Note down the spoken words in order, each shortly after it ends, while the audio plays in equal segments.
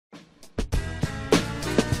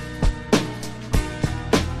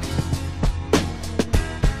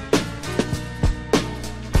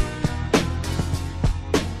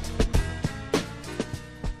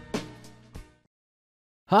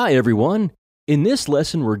Hi everyone! In this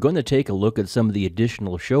lesson we're going to take a look at some of the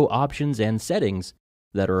additional show options and settings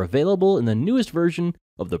that are available in the newest version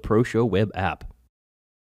of the ProShow web app.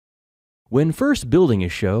 When first building a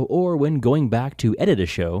show or when going back to edit a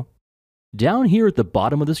show, down here at the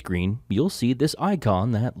bottom of the screen you'll see this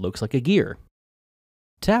icon that looks like a gear.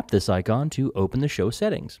 Tap this icon to open the show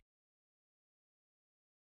settings.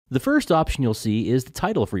 The first option you'll see is the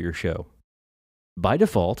title for your show. By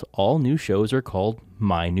default, all new shows are called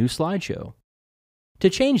My New Slideshow. To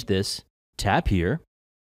change this, tap here,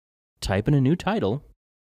 type in a new title,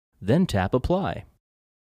 then tap Apply.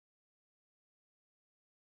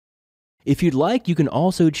 If you'd like, you can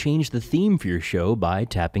also change the theme for your show by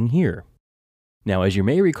tapping here. Now, as you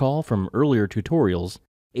may recall from earlier tutorials,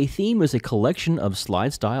 a theme is a collection of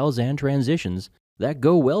slide styles and transitions that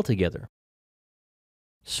go well together.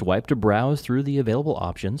 Swipe to browse through the available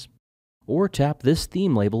options, or tap this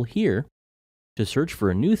theme label here to search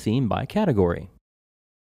for a new theme by category.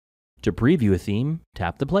 To preview a theme,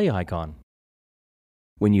 tap the play icon.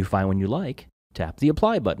 When you find one you like, tap the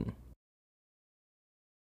Apply button.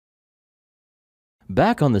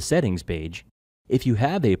 Back on the settings page, if you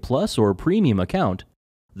have a Plus or Premium account,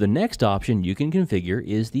 the next option you can configure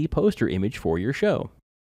is the poster image for your show.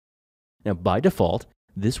 Now, by default,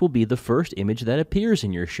 this will be the first image that appears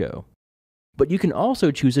in your show. But you can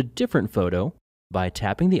also choose a different photo by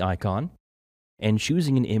tapping the icon and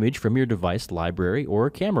choosing an image from your device library or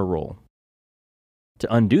camera roll.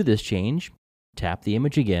 To undo this change, tap the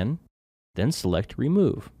image again, then select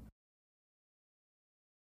Remove.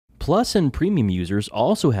 Plus and Premium users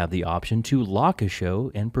also have the option to lock a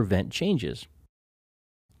show and prevent changes.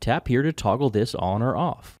 Tap here to toggle this on or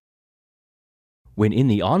off. When in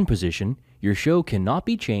the on position, your show cannot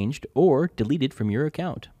be changed or deleted from your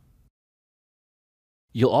account.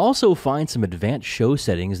 You'll also find some advanced show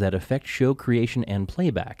settings that affect show creation and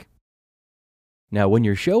playback. Now, when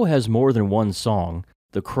your show has more than one song,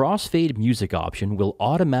 the Crossfade music option will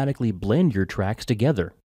automatically blend your tracks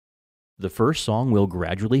together. The first song will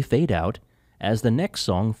gradually fade out as the next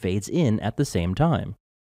song fades in at the same time.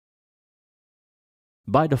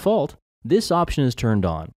 By default, this option is turned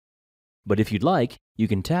on, but if you'd like, you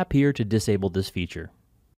can tap here to disable this feature.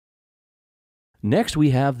 Next, we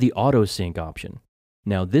have the auto sync option.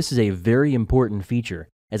 Now, this is a very important feature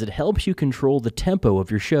as it helps you control the tempo of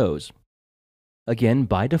your shows. Again,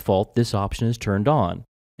 by default, this option is turned on,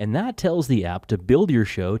 and that tells the app to build your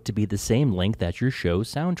show to be the same length as your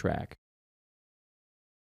show's soundtrack.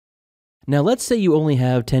 Now, let's say you only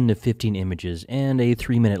have 10 to 15 images and a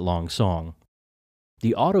 3-minute long song.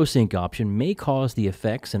 The auto sync option may cause the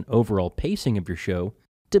effects and overall pacing of your show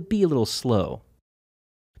to be a little slow.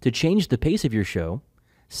 To change the pace of your show,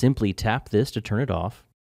 simply tap this to turn it off,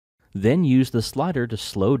 then use the slider to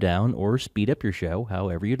slow down or speed up your show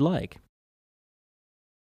however you'd like.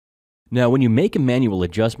 Now, when you make a manual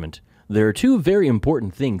adjustment, there are two very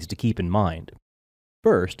important things to keep in mind.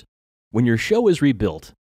 First, when your show is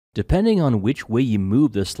rebuilt, depending on which way you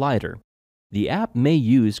move the slider, the app may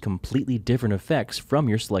use completely different effects from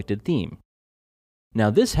your selected theme. Now,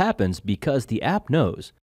 this happens because the app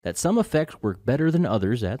knows that some effects work better than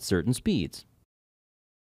others at certain speeds.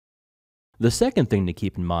 The second thing to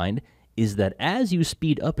keep in mind is that as you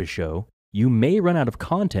speed up a show, you may run out of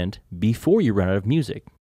content before you run out of music.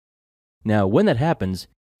 Now, when that happens,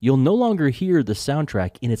 you'll no longer hear the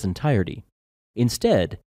soundtrack in its entirety.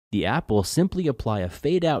 Instead, the app will simply apply a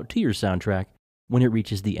fade out to your soundtrack when it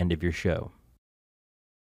reaches the end of your show.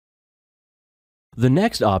 The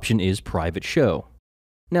next option is Private Show.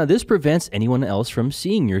 Now, this prevents anyone else from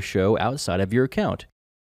seeing your show outside of your account,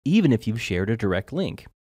 even if you've shared a direct link.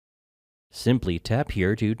 Simply tap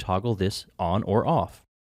here to toggle this on or off.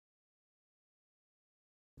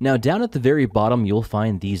 Now, down at the very bottom, you'll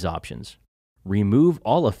find these options: Remove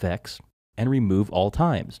all effects and Remove all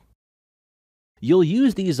times. You'll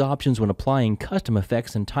use these options when applying custom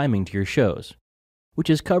effects and timing to your shows, which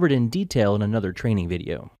is covered in detail in another training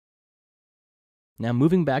video. Now,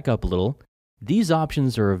 moving back up a little, these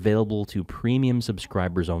options are available to premium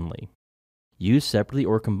subscribers only. Used separately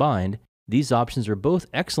or combined, these options are both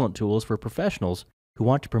excellent tools for professionals who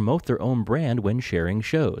want to promote their own brand when sharing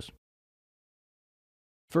shows.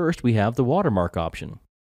 First, we have the Watermark option.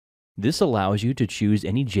 This allows you to choose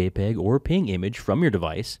any JPEG or PNG image from your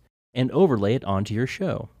device and overlay it onto your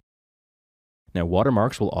show. Now,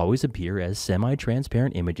 watermarks will always appear as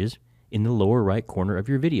semi-transparent images in the lower right corner of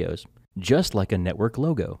your videos, just like a network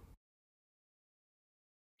logo.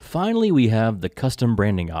 Finally, we have the custom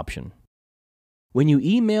branding option. When you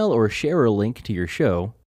email or share a link to your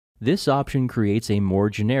show, this option creates a more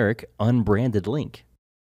generic, unbranded link.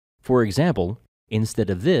 For example, Instead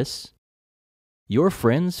of this, your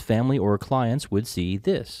friends, family, or clients would see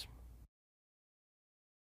this.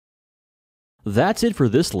 That's it for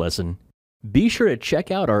this lesson. Be sure to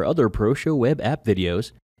check out our other ProShow web app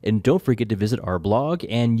videos, and don't forget to visit our blog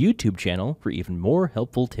and YouTube channel for even more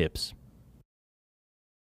helpful tips.